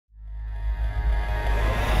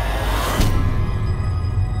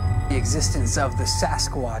existence of the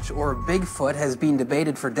Sasquatch or Bigfoot has been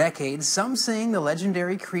debated for decades, some saying the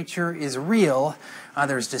legendary creature is real,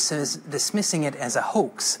 others dismissing it as a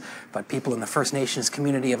hoax. But people in the First Nations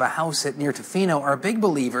community of Ahousaht near Tofino are big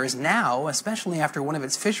believers now, especially after one of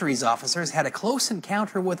its fisheries officers had a close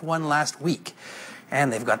encounter with one last week.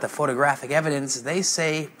 And they've got the photographic evidence they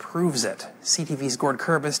say proves it. CTV's Gord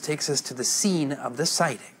Kurbis takes us to the scene of the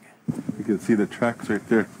sighting. You can see the tracks right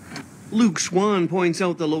there. Luke Swan points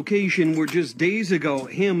out the location where just days ago,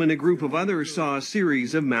 him and a group of others saw a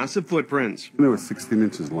series of massive footprints. It was 16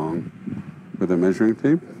 inches long with a measuring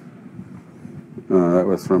tape. That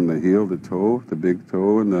was from the heel to toe, the big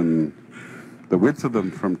toe, and then the width of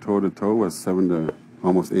them from toe to toe was 7 to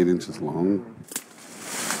almost 8 inches long.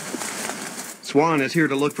 Swan is here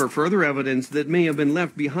to look for further evidence that may have been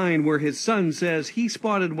left behind where his son says he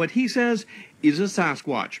spotted what he says is a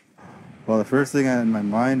Sasquatch. Well, the first thing in my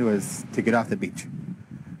mind was to get off the beach.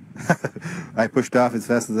 I pushed off as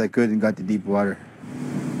fast as I could and got to deep water.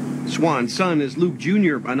 Swan's son is Luke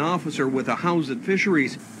Jr., an officer with Ahousaht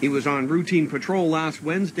Fisheries. He was on routine patrol last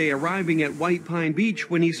Wednesday, arriving at White Pine Beach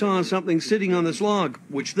when he saw something sitting on this log,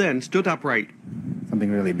 which then stood upright.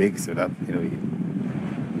 Something really big stood up,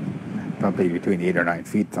 probably between 8 or 9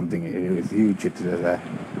 feet, something. It was huge. It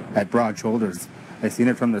had broad shoulders. I seen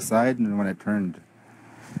it from the side, and when it turned,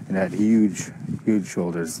 it had huge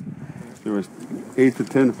shoulders. There was 8 to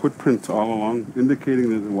 10 footprints all along, indicating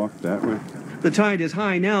that it walked that way. The tide is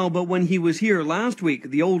high now, but when he was here last week,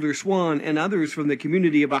 the older Swan and others from the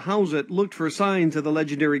community of Ahousaht looked for signs of the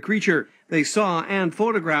legendary creature. They saw and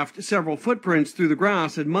photographed several footprints through the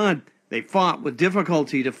grass and mud. They fought with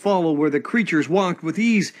difficulty to follow where the creatures walked with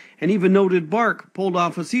ease, and even noted bark pulled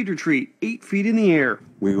off a cedar tree 8 feet in the air.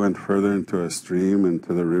 We went further into a stream,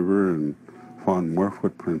 into the river, and found more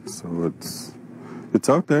footprints, so it's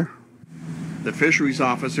out there. The fisheries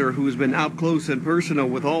officer, who's been up close and personal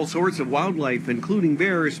with all sorts of wildlife, including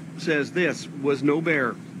bears, says this was no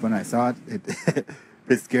bear. When I saw it,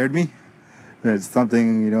 it scared me. It's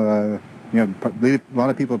something, a lot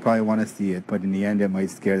of people probably want to see it, but in the end it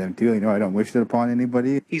might scare them too. I don't wish it upon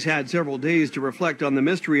anybody. He's had several days to reflect on the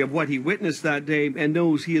mystery of what he witnessed that day and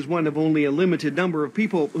knows he is one of only a limited number of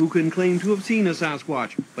people who can claim to have seen a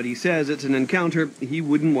Sasquatch. But he says it's an encounter he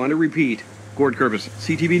wouldn't want to repeat. Gord Kurbis,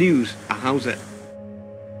 CTV News, Ahousaht.